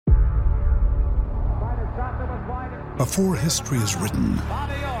Before history is written,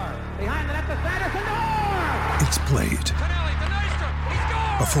 it's played.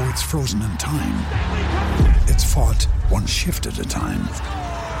 Before it's frozen in time, it's fought one shift at a time.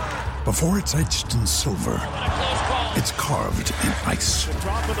 Before it's etched in silver, it's carved in ice.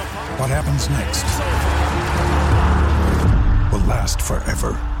 What happens next will last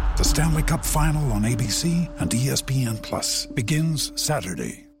forever. The Stanley Cup Final on ABC and ESPN Plus begins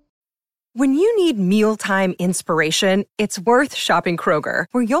Saturday. When you need mealtime inspiration, it's worth shopping Kroger,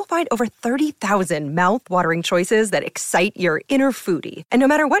 where you'll find over 30,000 mouth-watering choices that excite your inner foodie. And no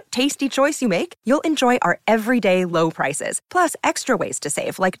matter what tasty choice you make, you'll enjoy our everyday low prices, plus extra ways to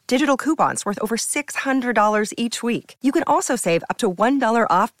save, like digital coupons worth over $600 each week. You can also save up to $1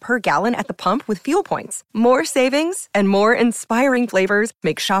 off per gallon at the pump with fuel points. More savings and more inspiring flavors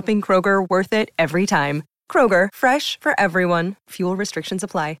make shopping Kroger worth it every time. Kroger, fresh for everyone. Fuel restrictions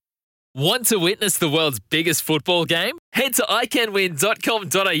apply. Want to witness the world's biggest football game? Head to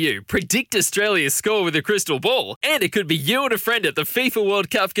iCanWin.com.au, predict Australia's score with a crystal ball, and it could be you and a friend at the FIFA World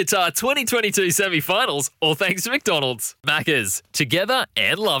Cup Qatar 2022 semi-finals, all thanks to McDonald's. Maccas, together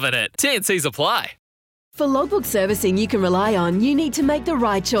and loving it. TNCs apply. For logbook servicing you can rely on, you need to make the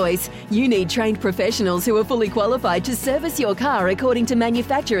right choice. You need trained professionals who are fully qualified to service your car according to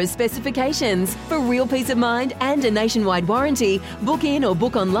manufacturer's specifications. For real peace of mind and a nationwide warranty, book in or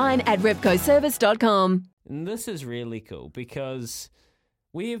book online at repcoservice.com. And this is really cool because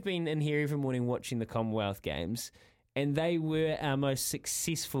we have been in here every morning watching the Commonwealth Games, and they were our most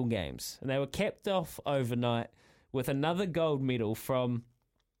successful games. And they were capped off overnight with another gold medal from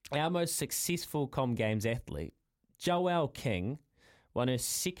our most successful Com Games athlete. Joelle King won her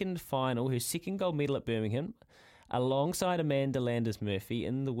second gold medal at Birmingham, alongside Amanda Landers-Murphy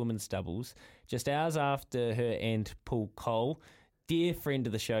in the women's doubles, just hours after her and Paul Cole, dear friend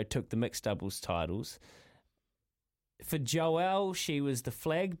of the show, took the mixed doubles titles. For Joelle, she was the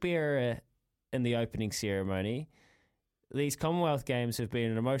flag bearer in the opening ceremony. These Commonwealth Games have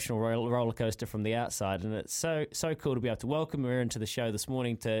been an emotional roller coaster from the outside, and it's so cool to be able to welcome her into the show this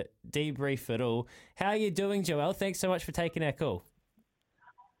morning to debrief it all. How are you doing, Joelle? Thanks so much for taking our call.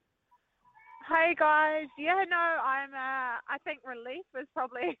 Hey guys, I think relief is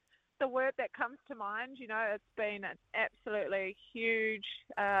probably the word that comes to mind. You know, it's been an absolutely huge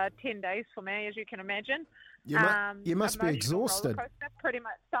 10 days for me, as you can imagine. You must be exhausted. Pretty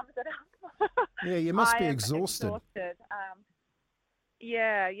much sums it up. Yeah, you must be exhausted. I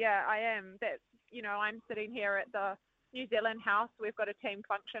am. I'm sitting here at the New Zealand House. We've got a team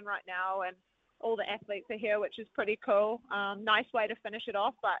function right now, and all the athletes are here, which is pretty cool. Nice way to finish it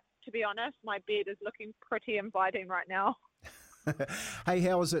off, but to be honest, my bed is looking pretty inviting right now. Hey,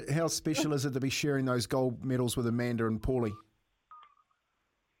 how special is it to be sharing those gold medals with Amanda and Paulie?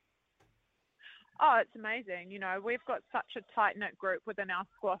 Oh, it's amazing. You know, we've got such a tight-knit group within our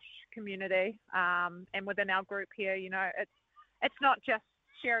squash community, and within our group here, you know, it's not just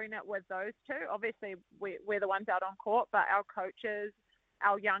sharing it with those two. Obviously, we're the ones out on court, but our coaches,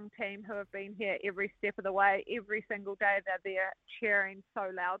 our young team who have been here every step of the way, every single day, they're there cheering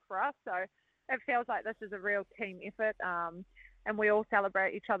so loud for us. So it feels like this is a real team effort, and we all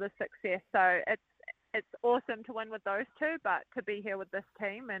celebrate each other's success. So it's awesome to win with those two, but to be here with this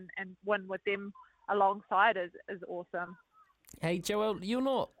team and win with them alongside is awesome. Hey, Joelle,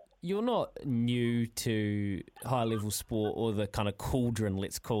 you're not new to high-level sport or the kind of cauldron,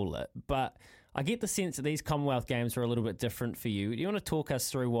 let's call it, but I get the sense that these Commonwealth Games were a little bit different for you. Do you want to talk us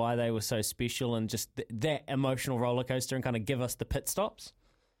through why they were so special and just that emotional roller coaster and kind of give us the pit stops?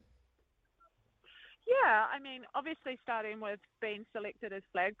 Yeah, I mean, obviously starting with being selected as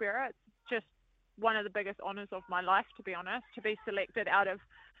flag bearer, it's just one of the biggest honours of my life, to be honest, to be selected out of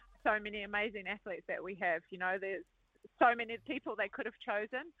so many amazing athletes that we have. You know, there's so many people they could have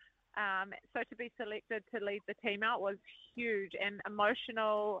chosen. So to be selected to lead the team out was huge and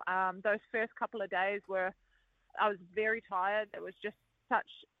emotional. Those first couple of days I was very tired. It was just such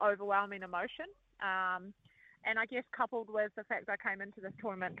overwhelming emotion. And I guess coupled with the fact I came into this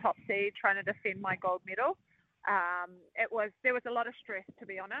tournament top seed trying to defend my gold medal, there was a lot of stress, to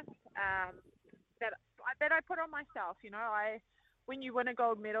be honest, that I put on myself. You know, when you win a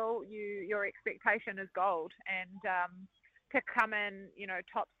gold medal, your expectation is gold, and to come in, you know,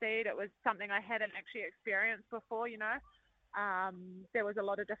 top seed, it was something I hadn't actually experienced before. You know, there was a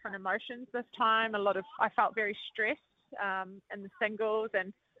lot of different emotions this time. I felt very stressed in the singles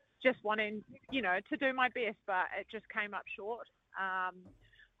and just wanting, you know, to do my best, but it just came up short.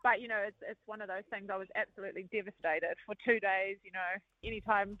 But, you know, it's one of those things. I was absolutely devastated for 2 days. You know,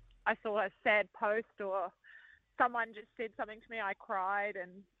 anytime I saw a sad post or someone just said something to me, I cried,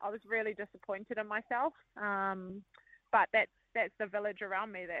 and I was really disappointed in myself. But that's the village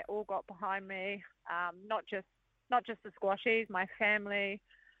around me that all got behind me. Not just the squashies, my family,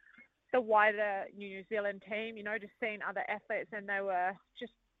 the wider New Zealand team. Just seeing other athletes, and they were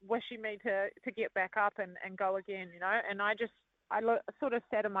just wishing me to get back up and go again. And I sort of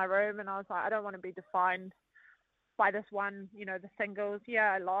sat in my room, and I was like, I don't want to be defined by this one. The singles.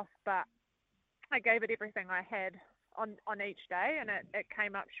 Yeah, I lost, but I gave it everything I had on each day, and it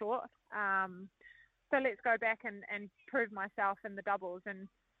came up short. So let's go back and prove myself in the doubles, and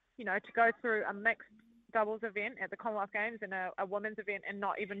to go through a mixed doubles event at the Commonwealth Games and a women's event and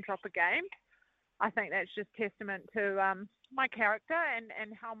not even drop a game. I think that's just testament to my character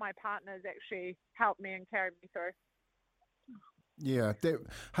and how my partners actually helped me and carried me through. Yeah.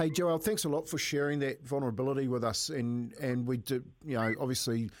 Hey, Joelle, thanks a lot for sharing that vulnerability with us. And we did,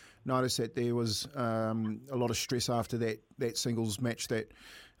 obviously notice that there was a lot of stress after that singles match that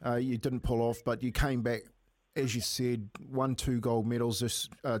you didn't pull off, but you came back, as you said, won 2 gold medals,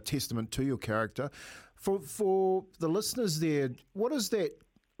 just a testament to your character. For the listeners there, what is that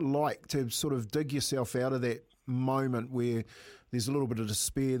like to sort of dig yourself out of that moment where there's a little bit of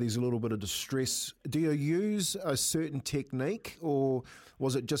despair, there's a little bit of distress? Do you use a certain technique, or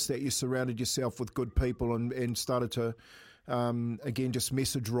was it just that you surrounded yourself with good people and started to, again, just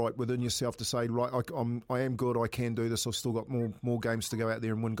message right within yourself to say, right, I am good, I can do this, I've still got more games to go out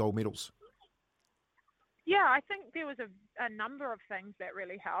there and win gold medals? Yeah, I think there was a number of things that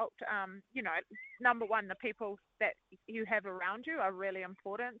really helped. Number one, the people that you have around you are really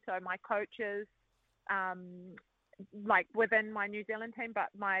important. So my coaches, like within my New Zealand team, but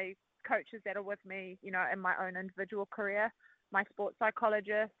my coaches that are with me, in my own individual career, my sports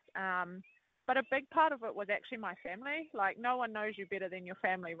psychologist. But a big part of it was actually my family. Like, no one knows you better than your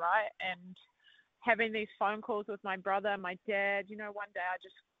family, right? And having these phone calls with my brother, my dad, one day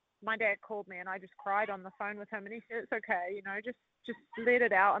my dad called me and I just cried on the phone with him, and he said, it's okay, just let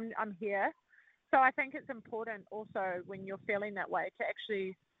it out. I'm here. So I think it's important also when you're feeling that way to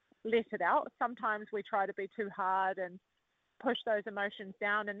actually let it out. Sometimes we try to be too hard and push those emotions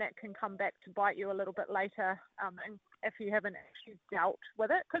down, and that can come back to bite you a little bit later, and if you haven't actually dealt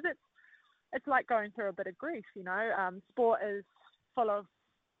with it, because it's like going through a bit of grief. Sport is full of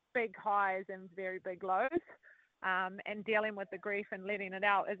big highs and very big lows. And dealing with the grief and letting it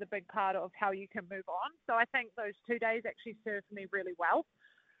out is a big part of how you can move on. So I think those 2 days actually served me really well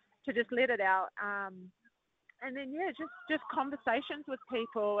to just let it out. And then, just conversations with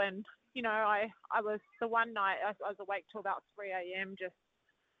people. And, I was the one night, I was awake till about 3 a.m. just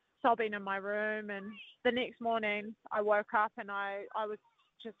sobbing in my room. And the next morning I woke up and I was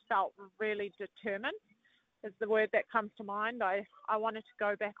just felt really determined is the word that comes to mind. I wanted to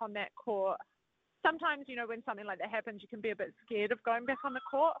go back on that court. Sometimes, when something like that happens, you can be a bit scared of going back on the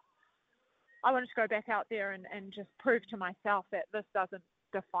court. I wanted to go back out there and just prove to myself that this doesn't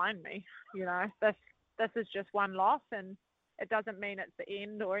define me. This is just one loss, and it doesn't mean it's the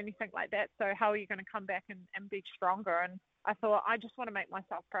end or anything like that. So how are you going to come back and be stronger? And I thought, I just want to make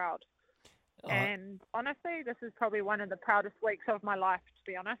myself proud. Oh. And honestly, this is probably one of the proudest weeks of my life,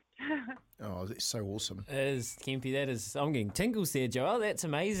 to be honest. Oh, that's so awesome. It is, Kempy, I'm getting tingles there, Joelle. That's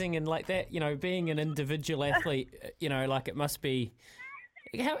amazing. And like that, being an individual athlete, like it must be...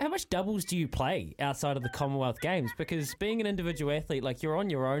 How much doubles do you play outside of the Commonwealth Games? Because being an individual athlete, like you're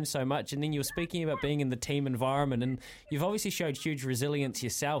on your own so much, and then you're speaking about being in the team environment, and you've obviously showed huge resilience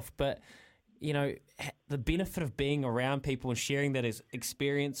yourself, but... the benefit of being around people and sharing that as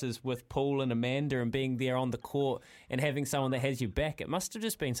experiences with Paul and Amanda and being there on the court and having someone that has you back, it must have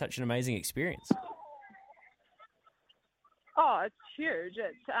just been such an amazing experience. Oh, it's huge.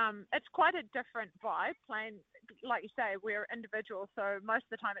 It's quite a different vibe playing, like you say, we're individuals, so most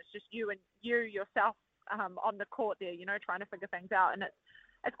of the time it's just you and yourself on the court there, trying to figure things out, and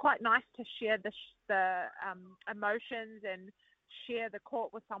it's quite nice to share the emotions and share the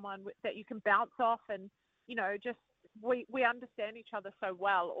court with someone that you can bounce off, and just we understand each other so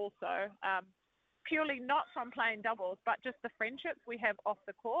well also, purely not from playing doubles, but just the friendships we have off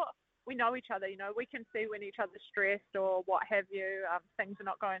the court. We know each other, we can see when each other's stressed or what have you, things are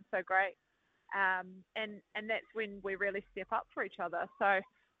not going so great, and that's when we really step up for each other. So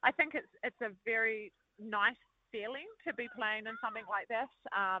I think it's a very nice feeling to be playing in something like this,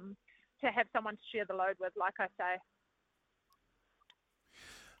 to have someone to share the load with, like I say.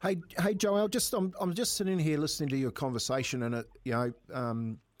 Hey, Joelle, I'm just sitting here listening to your conversation, and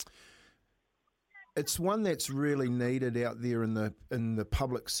it's one that's really needed out there in the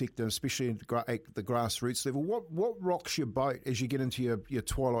public sector, especially at the grassroots level. What rocks your boat as you get into your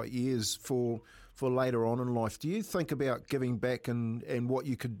twilight years for for later on in life. Do you think about giving back and what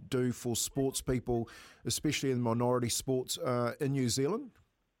you could do for sports people, especially in minority sports in New Zealand?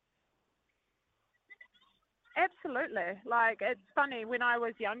 Absolutely. Like, it's funny, when I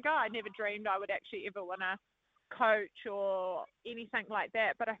was younger, I never dreamed I would actually ever want to coach or anything like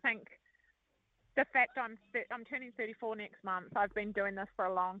that. But I think the fact I'm turning 34 next month, I've been doing this for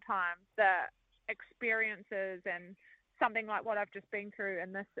a long time, the experiences and something like what I've just been through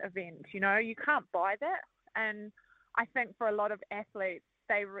in this event, you can't buy that. And I think for a lot of athletes,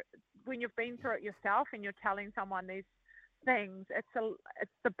 when you've been through it yourself and you're telling someone these things, it's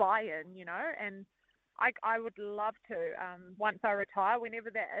the buy-in, and I would love to, once I retire, whenever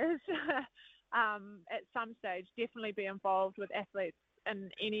that is, at some stage, definitely be involved with athletes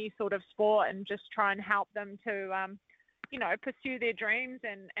in any sort of sport and just try and help them to, pursue their dreams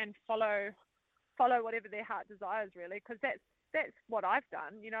and follow whatever their heart desires, really, because that's what I've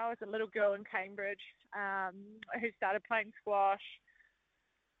done. I was a little girl in Cambridge who started playing squash,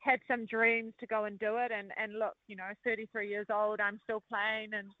 had some dreams to go and do it, and look, 33 years old, I'm still playing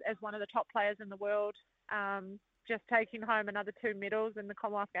and as one of the top players in the world, just taking home another 2 medals in the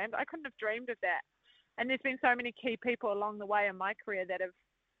Commonwealth Games. I couldn't have dreamed of that. And there's been so many key people along the way in my career that have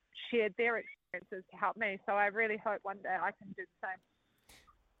shared their experiences to help me. So I really hope one day I can do the same.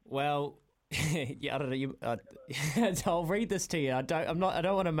 Well, yeah, I don't know. I'll read this to you. I don't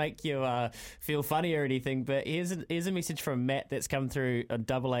want to make you feel funny or anything, but here's a message from Matt that's come through on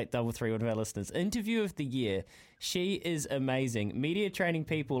 8833, one of our listeners. Interview of the year. She is amazing. Media training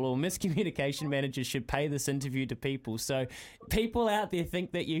people or miscommunication managers should pay this interview to people. So people out there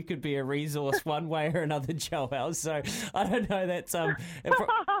think that you could be a resource one way or another, Joelle. So I don't know. That's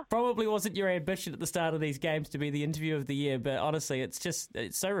probably wasn't your ambition at the start of these games to be the interview of the year, but honestly, it's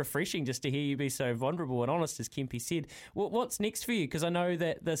so refreshing just to hear you be so vulnerable and honest, as Kempi said. What's next for you? Because I know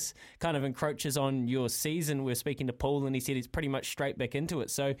that this kind of encroaches on your season. We're speaking to Paul, and he said he's pretty much straight back into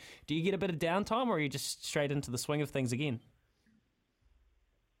it. So do you get a bit of downtime, or are you just straight into the swing of things again?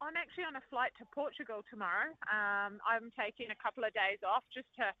 I'm actually on a flight to Portugal tomorrow. I'm taking a couple of days off just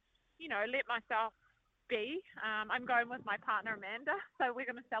to, let myself be. I'm going with my partner Amanda, so we're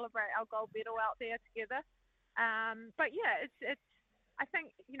going to celebrate our gold medal out there together. But yeah, it's. I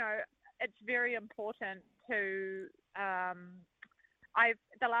think it's very important to.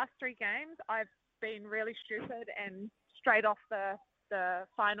 The last 3 games I've been really stupid, and straight off the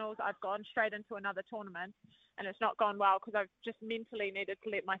finals I've gone straight into another tournament, and it's not gone well because I've just mentally needed to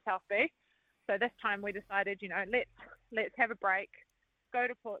let myself be. So this time we decided, let's have a break, go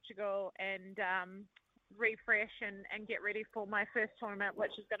to Portugal and refresh and get ready for my first tournament,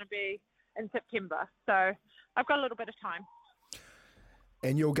 which is going to be in September. So I've got a little bit of time.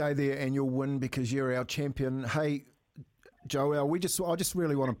 And you'll go there and you'll win because you're our champion. Hey, Joelle, I just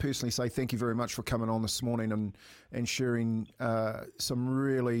really want to personally say thank you very much for coming on this morning and sharing some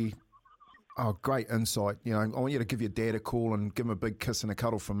really great insight. I want you to give your dad a call and give him a big kiss and a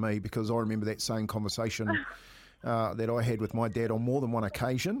cuddle from me, because I remember that same conversation that I had with my dad on more than one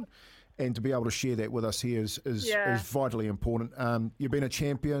occasion. And to be able to share that with us here is vitally important. You've been a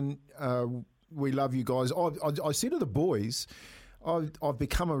champion. We love you guys. I said to the boys, I've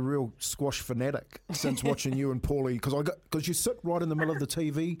become a real squash fanatic since watching you and Paulie, because you sit right in the middle of the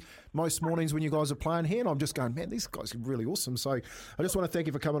TV most mornings when you guys are playing here, and I'm just going, man, these guys are really awesome. So I just want to thank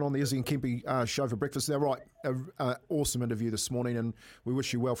you for coming on the Izzy and Kempi show for breakfast. They're right, awesome interview this morning, and we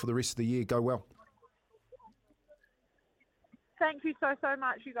wish you well for the rest of the year. Go well. Thank you so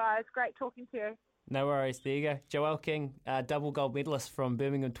much, you guys. Great talking to you. No worries. There you go. Joelle King, double gold medalist from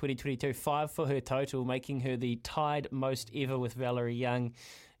Birmingham 2022, 5 for her total, making her the tied most ever with Valerie Young.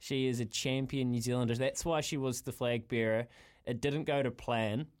 She is a champion New Zealander. That's why she was the flag bearer. It didn't go to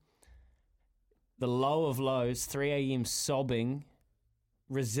plan. The low of lows, 3 a.m. sobbing,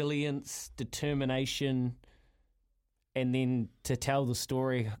 resilience, determination, and then to tell the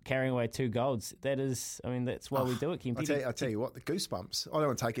story, carrying away 2 golds. That's why we do it, Kempi. I tell you what, the goosebumps. I don't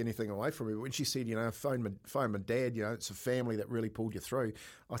want to take anything away from her. When she said, phone my dad, it's a family that really pulled you through.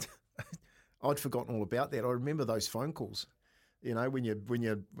 I'd forgotten all about that. I remember those phone calls. When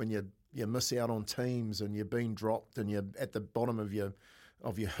you miss out on teams and you're being dropped and you're at the bottom of your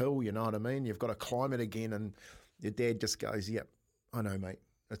hill, you know what I mean? You've got to climb it again, and your dad just goes, "Yep, I know, mate.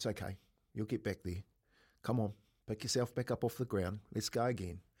 It's okay. You'll get back there. Come on. Pick yourself back up off the ground. Let's go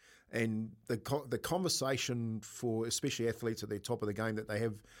again." And the conversation for especially athletes at the top of the game that they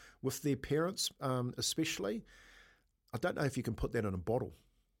have with their parents, especially, I don't know if you can put that in a bottle.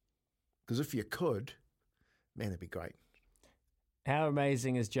 Because if you could, man, it'd be great. How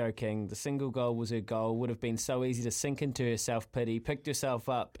amazing is Jo King? The single goal was her goal. Would have been so easy to sink into her self-pity, picked herself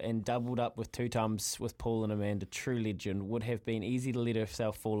up and doubled up with 2 times with Paul and Amanda. True legend. Would have been easy to let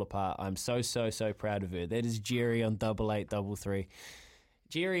herself fall apart. I'm so proud of her. That is Jerry on 8833.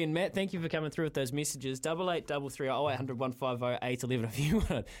 Jerry and Matt, thank you for coming through with those messages. 8833 0800 150 811 if you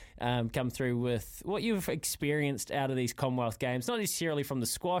want to come through with what you've experienced out of these Commonwealth Games. Not necessarily from the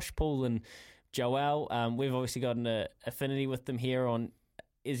squash, Paul and Joel. We've obviously got an affinity with them here on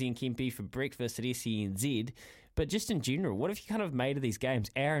Izzy and Kempe for breakfast at SENZ. But just in general, what have you kind of made of these games?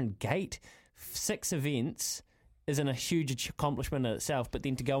 Aaron Gate, 6 events isn't a huge accomplishment in itself, but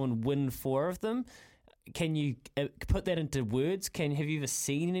then to go and win 4 of them, can you put that into words? Have you ever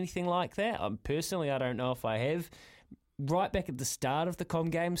seen anything like that? Personally, I don't know if I have. Right back at the start of the Com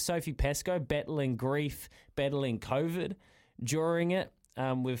Games, Sophie Pascoe battling grief, battling COVID during it.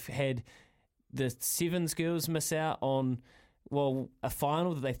 We've had the Sevens girls miss out on, a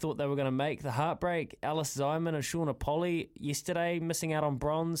final that they thought they were going to make. The heartbreak. Alice Zyman and Shauna Polly yesterday missing out on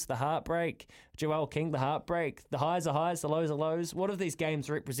bronze. The heartbreak. Joelle King, the heartbreak. The highs are highs, the lows are lows. What have these games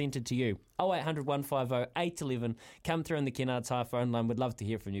represented to you? 0800 150 811. Come through on the Kennards Hire phone line. We'd love to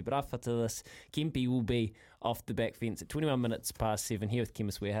hear from you. But after this, Kempe will be off the back fence at 21 minutes past 7 here with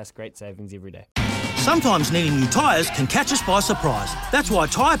Chemist Warehouse. Great savings every day. Sometimes needing new tyres can catch us by surprise. That's why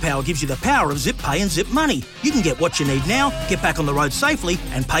Tyre Power gives you the power of Zip Pay and Zip Money. You can get what you need now, get back on the road safely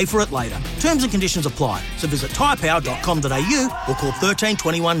and pay for it later. Terms and conditions apply. So visit tyrepower.com.au or call 13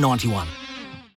 21 91.